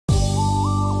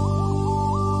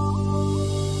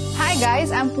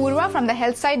guys, I'm Purva from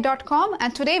TheHealthSite.com,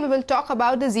 and today we will talk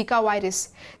about the Zika virus.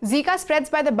 Zika spreads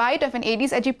by the bite of an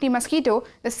Aedes aegypti mosquito,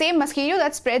 the same mosquito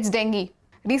that spreads dengue.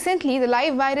 Recently, the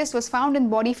live virus was found in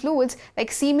body fluids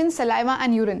like semen, saliva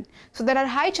and urine. So there are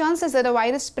high chances that the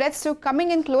virus spreads through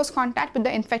coming in close contact with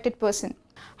the infected person.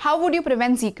 How would you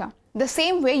prevent Zika? The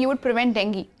same way you would prevent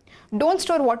dengue. Don't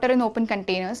store water in open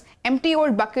containers. Empty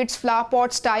old buckets, flower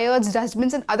pots, tires,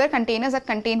 dustbins and other containers that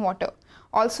contain water.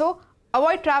 Also,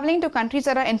 avoid traveling to countries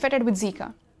that are infected with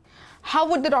Zika. How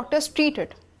would the doctors treat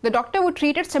it? The doctor would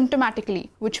treat it symptomatically,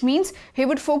 which means he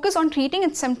would focus on treating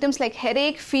its symptoms like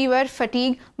headache, fever,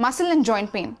 fatigue, muscle and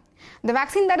joint pain. The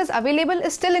vaccine that is available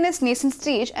is still in its nascent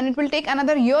stage and it will take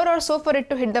another year or so for it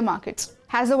to hit the markets.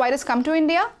 Has the virus come to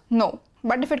India? No.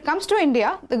 But if it comes to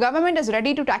India, the government is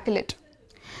ready to tackle it.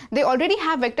 They already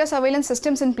have vector surveillance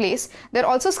systems in place. They're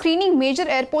also screening major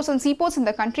airports and seaports in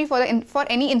the country for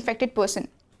any infected person.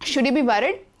 Should you be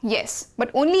worried? Yes, but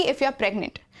only if you are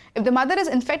pregnant. If the mother is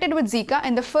infected with Zika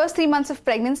in the first 3 months of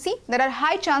pregnancy, there are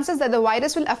high chances that the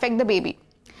virus will affect the baby.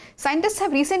 Scientists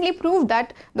have recently proved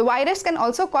that the virus can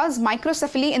also cause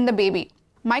microcephaly in the baby.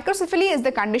 Microcephaly is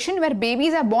the condition where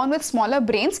babies are born with smaller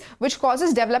brains, which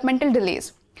causes developmental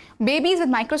delays. Babies with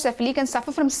microcephaly can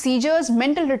suffer from seizures,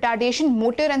 mental retardation,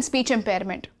 motor and speech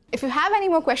impairment. If you have any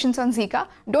more questions on Zika,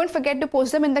 don't forget to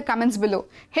post them in the comments below.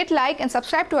 Hit like and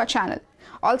subscribe to our channel.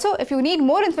 Also, if you need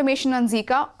more information on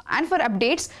Zika and for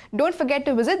updates, don't forget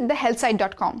to visit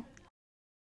TheHealthSite.com.